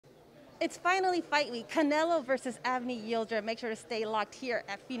It's finally fight week. Canelo versus Avni Yildirim. Make sure to stay locked here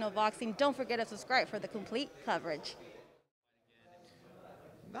at Fino Boxing. Don't forget to subscribe for the complete coverage.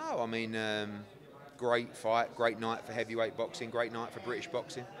 No, I mean, great fight, great night for heavyweight boxing, great night for British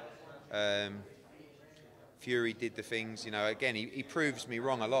boxing. Fury did the things, you know, again, he proves me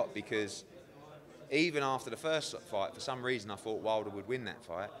wrong a lot because even after the first fight, for some reason I thought Wilder would win that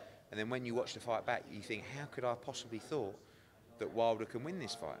fight. And then when you watch the fight back, you think, how could I possibly thought that Wilder can win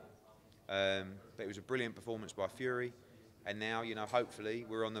this fight? But it was a brilliant performance by Fury. And now, you know, hopefully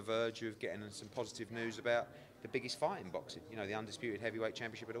we're on the verge of getting some positive news about the biggest fight in boxing, you know, the undisputed heavyweight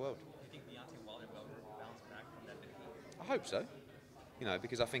championship of the world. Do you think Deontay Wilder will bounce back from that defeat? I hope so. You know,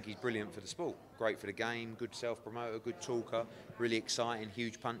 because I think he's brilliant for the sport. Great for the game, good self-promoter, good talker, really exciting,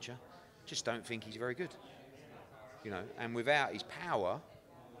 huge puncher. Just don't think he's very good. You know, and without his power,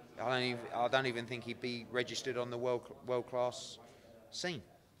 I don't even think he'd be registered on the world-class scene.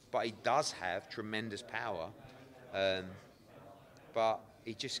 But he does have tremendous power. But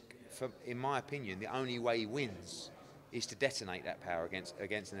he just, in my opinion, the only way he wins is to detonate that power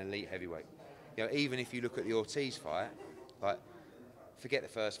against an elite heavyweight. You know, even if you look at the Ortiz fight, like, forget the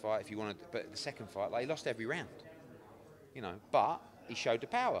first fight if you want to, but the second fight, like, he lost every round. You know, but he showed the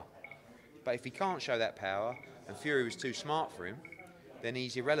power. But if he can't show that power, and Fury was too smart for him, then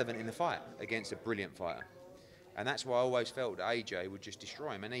he's irrelevant in the fight against a brilliant fighter. And that's why I always felt that AJ would just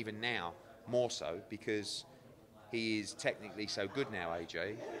destroy him, and even now, more so, because he is technically so good now,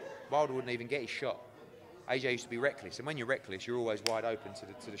 AJ. Wilder wouldn't even get his shot. AJ used to be reckless, and when you're reckless, you're always wide open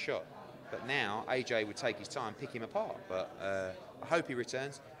to the shot. But now, AJ would take his time, pick him apart. But I hope he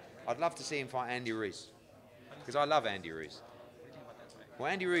returns. I'd love to see him fight Andy Ruiz, because I love Andy Ruiz. Well,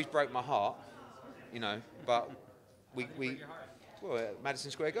 Andy Ruiz broke my heart, you know, but well, at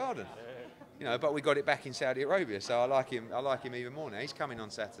Madison Square Garden, you know, but we got it back in Saudi Arabia, so I like him even more now. He's coming on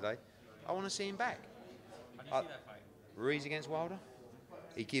Saturday. I want to see him back. How do you see that fight? Ruiz against Wilder?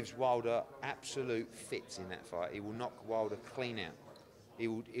 He gives Wilder absolute fits in that fight. He will knock Wilder clean out. It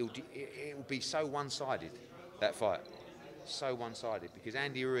will be so one-sided, that fight. So one-sided, because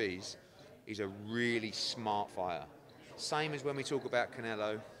Andy Ruiz is a really smart fighter. Same as when we talk about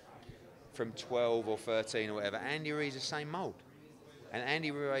Canelo from 12 or 13 or whatever. Andy Ruiz is the same mould. And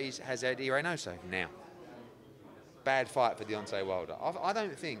Andy Ruiz has Eddie Reynoso now. Bad fight for Deontay Wilder.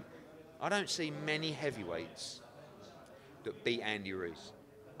 I don't see many heavyweights that beat Andy Ruiz.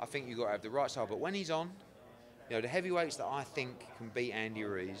 I think you've got to have the right style. But when he's on, you know, the heavyweights that I think can beat Andy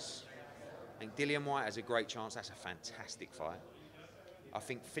Ruiz, I think Dillian Whyte has a great chance. That's a fantastic fight. I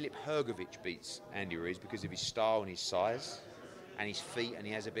think Filip Hrgović beats Andy Ruiz because of his style and his size and his feet, and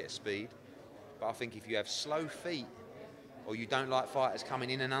he has a bit of speed. But I think if you have slow feet or you don't like fighters coming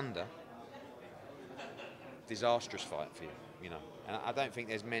in and under, disastrous fight for you, you know. And I don't think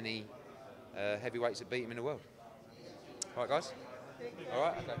there's many heavyweights that beat him in the world. All right, guys? All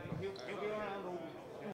right? Okay.